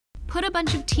Put a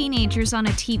bunch of teenagers on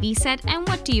a TV set and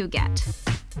what do you get?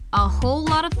 A whole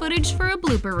lot of footage for a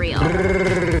blooper reel.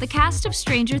 The cast of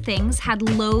Stranger Things had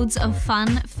loads of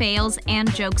fun, fails,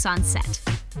 and jokes on set.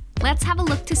 Let's have a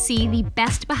look to see the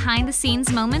best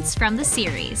behind-the-scenes moments from the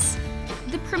series.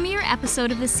 The premiere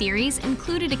episode of the series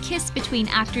included a kiss between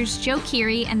actors Joe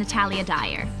Keery and Natalia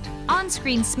Dyer.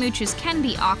 On-screen smooches can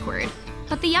be awkward,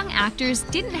 but the young actors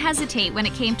didn't hesitate when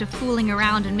it came to fooling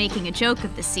around and making a joke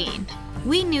of the scene.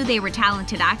 We knew they were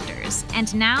talented actors,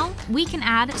 and now we can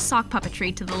add sock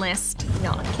puppetry to the list.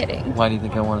 No, I'm kidding. Why do you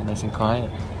think I want it nice and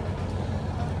quiet?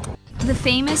 The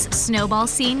famous snowball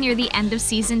scene near the end of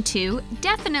season 2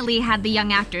 definitely had the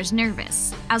young actors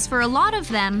nervous. As for a lot of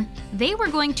them, they were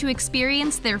going to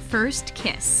experience their first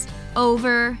kiss.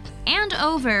 Over and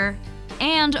over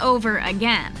and over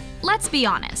again. Let's be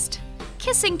honest,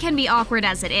 kissing can be awkward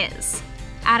as it is.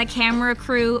 Add a camera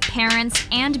crew, parents,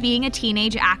 and being a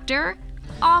teenage actor,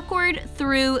 awkward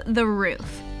through the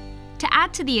roof. To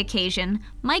add to the occasion,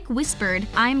 Mike whispered,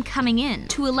 "I'm coming in,"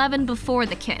 to 11 before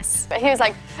the kiss. He was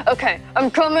like, "Okay, I'm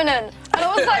coming in." And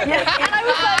I was like,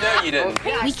 No, you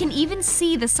didn't. We can even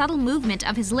see the subtle movement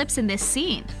of his lips in this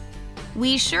scene.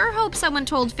 We sure hope someone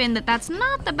told Finn that that's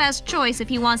not the best choice if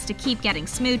he wants to keep getting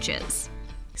smooches.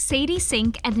 Sadie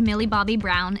Sink and Millie Bobby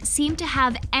Brown seem to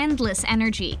have endless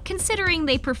energy, considering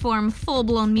they perform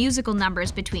full-blown musical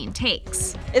numbers between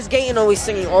takes. It's Gaten always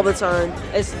singing all the time.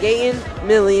 It's Gaten,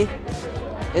 Millie,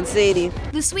 and Sadie.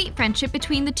 The sweet friendship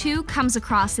between the two comes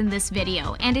across in this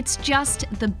video, and it's just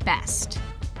the best.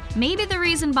 Maybe the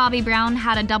reason Bobby Brown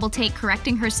had a double take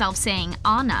correcting herself saying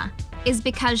Anna is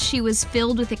because she was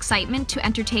filled with excitement to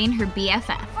entertain her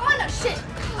BFF. Anna, shit!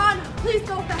 Anna, please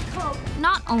go back home.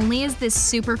 Not only is this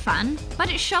super fun, but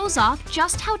it shows off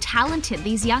just how talented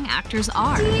these young actors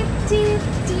are. Deep, deep,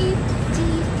 deep,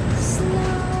 deep,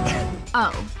 slow.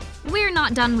 Oh, we're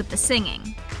not done with the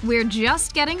singing. We're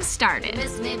just getting started.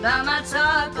 Miss me by my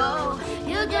taco.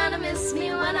 You're gonna miss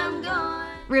me when I'm gone.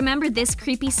 Remember this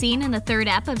creepy scene in the 3rd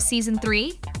ep of season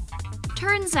 3?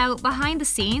 Turns out, behind the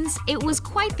scenes, it was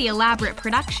quite the elaborate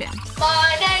production.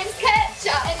 My name's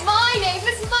Ketchup and my name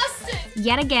is Mustard.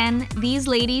 Yet again, these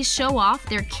ladies show off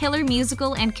their killer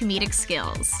musical and comedic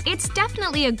skills. It's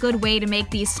definitely a good way to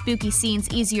make these spooky scenes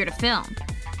easier to film.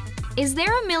 Is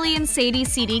there a Millie and Sadie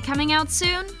CD coming out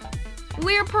soon?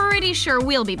 We're pretty sure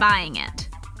we'll be buying it.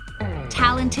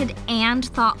 Talented and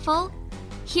thoughtful?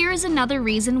 Here's another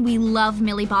reason we love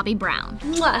Millie Bobby Brown.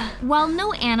 Mwah. While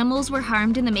no animals were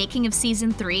harmed in the making of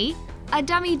season 3, a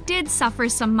dummy did suffer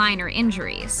some minor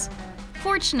injuries.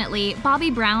 Fortunately,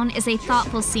 Bobby Brown is a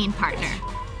thoughtful scene partner.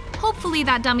 Hopefully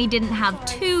that dummy didn't have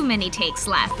too many takes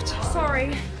left.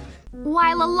 Sorry.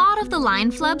 While a lot of the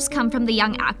line flubs come from the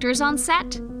young actors on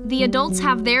set, the adults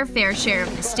have their fair share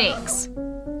of mistakes.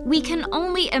 We can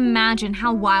only imagine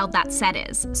how wild that set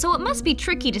is, so it must be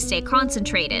tricky to stay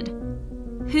concentrated.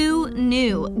 Who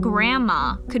knew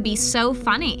Grandma could be so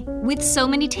funny? With so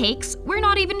many takes, we're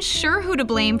not even sure who to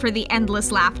blame for the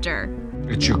endless laughter.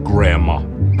 It's your grandma.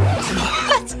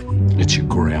 What? It's your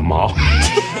grandma.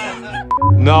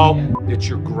 No, it's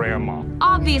your grandma.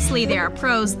 Obviously there are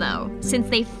pros though, since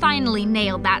they finally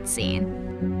nailed that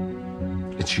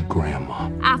scene. It's your grandma.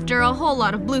 After a whole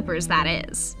lot of bloopers, that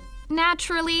is.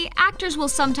 Naturally, actors will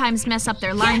sometimes mess up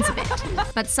their lines a bit,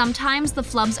 but sometimes the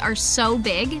flubs are so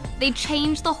big, they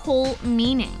change the whole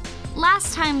meaning.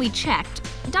 Last time we checked,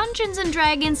 Dungeons &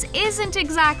 Dragons isn't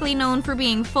exactly known for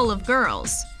being full of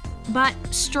girls, but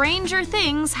stranger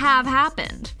things have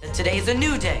happened. Today is a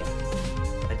new day.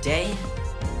 A day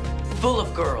full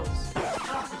of girls.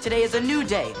 Today is a new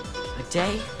day. A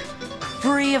day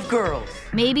free of girls.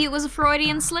 Maybe it was a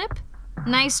Freudian slip?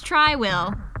 Nice try,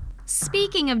 Will.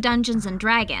 Speaking of Dungeons &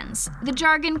 Dragons, the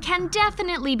jargon can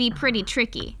definitely be pretty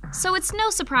tricky, so it's no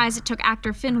surprise it took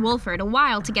actor Finn Wolford a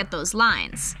while to get those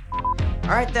lines.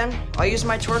 Alright then, I'll use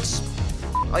my torch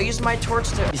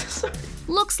to...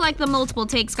 Looks like the multiple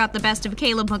takes got the best of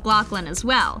Caleb McLaughlin as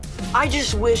well. I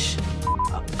just wish...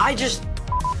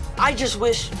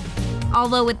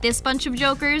 Although with this bunch of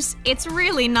jokers, it's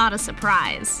really not a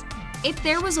surprise. If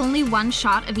there was only one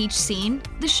shot of each scene,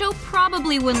 the show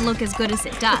probably wouldn't look as good as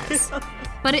it does.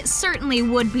 But it certainly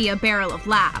would be a barrel of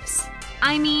laughs.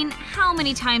 I mean, how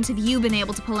many times have you been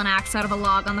able to pull an axe out of a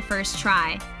log on the first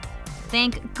try?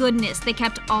 Thank goodness they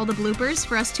kept all the bloopers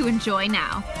for us to enjoy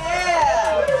now.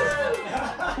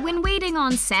 When waiting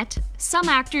on set, some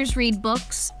actors read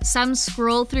books, some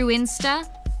scroll through Insta,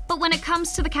 but when it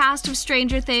comes to the cast of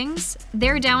Stranger Things,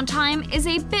 their downtime is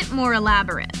a bit more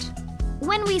elaborate.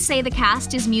 When we say the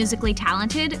cast is musically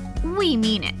talented, we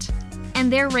mean it.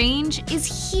 And their range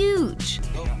is huge.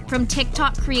 From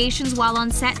TikTok creations while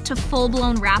on set to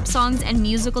full-blown rap songs and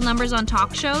musical numbers on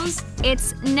talk shows,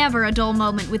 it's never a dull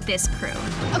moment with this crew.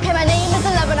 Okay, my name is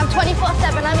 11. I'm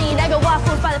 24/7. I mean, I go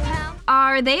waffles by the pound.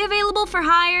 Are they available for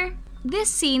hire? This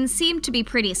scene seemed to be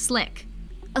pretty slick.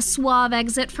 A suave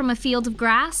exit from a field of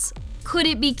grass? Could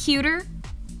it be cuter?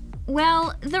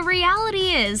 Well, the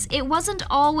reality is, it wasn't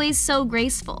always so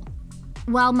graceful.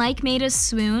 While Mike made us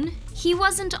swoon, he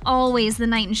wasn't always the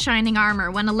knight in shining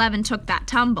armor when 11 took that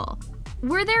tumble.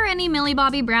 Were there any Millie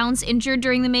Bobby Browns injured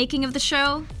during the making of the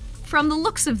show? From the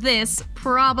looks of this,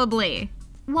 probably.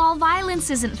 While violence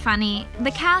isn't funny,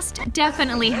 the cast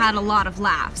definitely had a lot of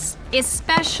laughs,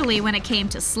 especially when it came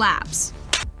to slaps.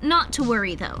 Not to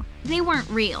worry though, they weren't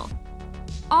real.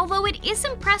 Although it is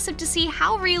impressive to see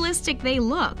how realistic they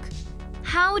look.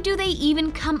 How do they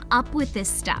even come up with this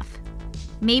stuff?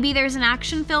 Maybe there's an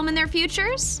action film in their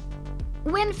futures?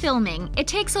 When filming, it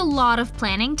takes a lot of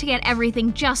planning to get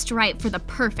everything just right for the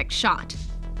perfect shot.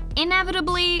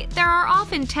 Inevitably, there are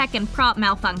often tech and prop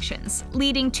malfunctions,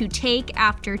 leading to take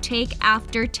after take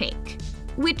after take,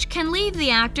 which can leave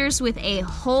the actors with a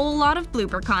whole lot of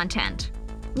blooper content.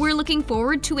 We're looking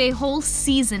forward to a whole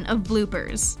season of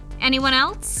bloopers. Anyone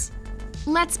else?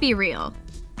 Let's be real.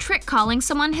 Trick calling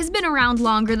someone has been around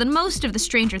longer than most of the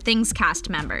Stranger Things cast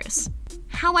members.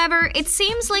 However, it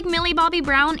seems like Millie Bobby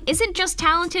Brown isn't just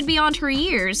talented beyond her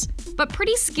years, but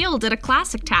pretty skilled at a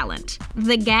classic talent,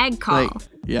 the gag call. Like,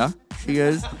 yeah? She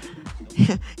goes,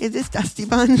 is this Dusty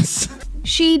Buns?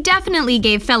 She definitely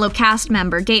gave fellow cast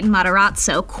member Gaten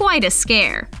Matarazzo quite a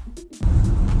scare.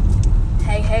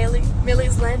 Hey, Haley.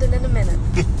 Millie's landing in a minute.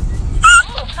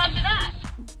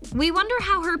 We wonder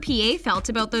how her PA felt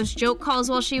about those joke calls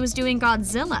while she was doing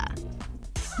Godzilla.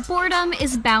 Boredom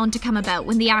is bound to come about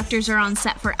when the actors are on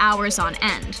set for hours on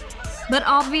end. But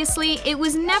obviously, it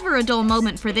was never a dull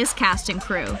moment for this cast and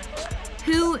crew.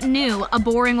 Who knew a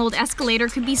boring old escalator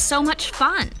could be so much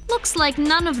fun? Looks like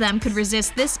none of them could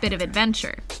resist this bit of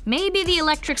adventure. Maybe the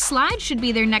electric slide should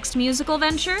be their next musical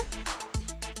venture?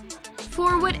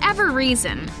 For whatever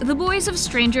reason, the boys of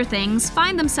Stranger Things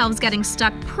find themselves getting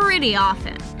stuck pretty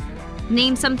often.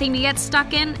 Name something to get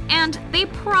stuck in, and they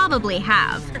probably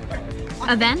have.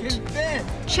 A vent?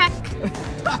 Check.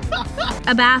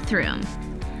 A bathroom?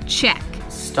 Check.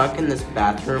 Stuck in this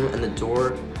bathroom and the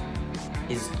door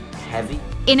is heavy.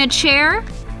 In a chair?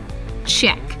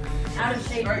 Check. Out of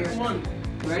shape here. Come on.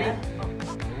 Ready?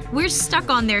 We're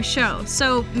stuck on their show,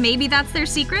 so maybe that's their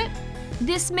secret?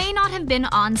 This may not have been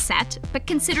on set, but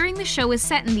considering the show is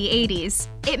set in the 80s,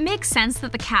 it makes sense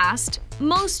that the cast,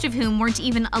 most of whom weren't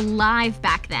even alive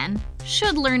back then,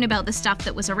 should learn about the stuff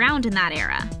that was around in that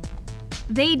era.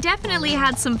 They definitely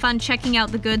had some fun checking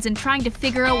out the goods and trying to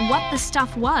figure out what the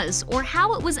stuff was or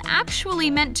how it was actually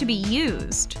meant to be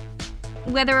used.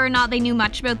 Whether or not they knew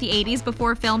much about the 80s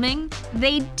before filming,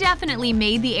 they definitely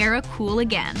made the era cool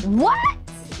again. What?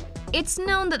 It's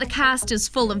known that the cast is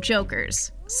full of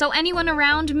jokers, so anyone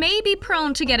around may be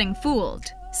prone to getting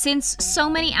fooled. Since so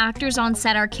many actors on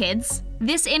set are kids,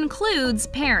 this includes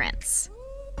parents.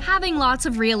 Having lots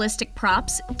of realistic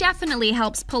props definitely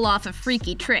helps pull off a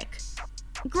freaky trick.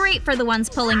 Great for the ones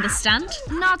pulling the stunt,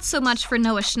 not so much for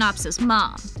Noah Schnaps's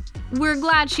mom. We're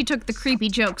glad she took the creepy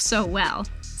joke so well.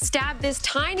 Stab this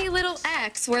tiny little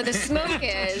X where the smoke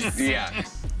is. Yeah.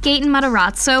 Gaten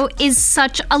Matarazzo is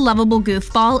such a lovable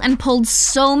goofball and pulled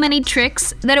so many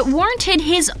tricks that it warranted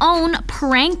his own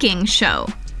pranking show.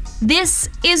 This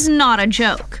is not a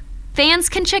joke. Fans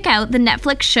can check out the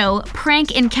Netflix show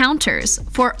Prank Encounters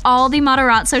for all the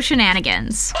Matarazzo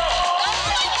shenanigans.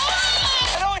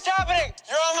 I know what's happening!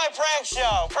 You're on my prank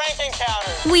show, Prank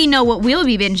Encounters! We know what we'll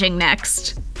be binging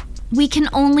next. We can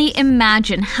only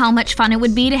imagine how much fun it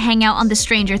would be to hang out on the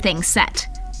Stranger Things set.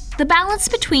 The balance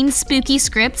between spooky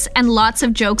scripts and lots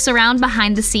of jokes around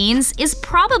behind the scenes is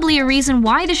probably a reason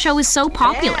why the show is so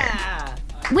popular. Yeah.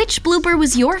 Which blooper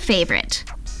was your favorite?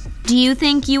 Do you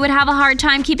think you would have a hard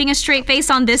time keeping a straight face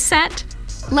on this set?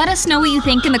 Let us know what you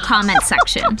think in the comments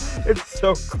section. It's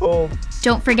so cool.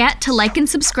 Don't forget to like and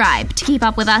subscribe to keep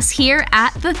up with us here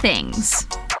at The Things.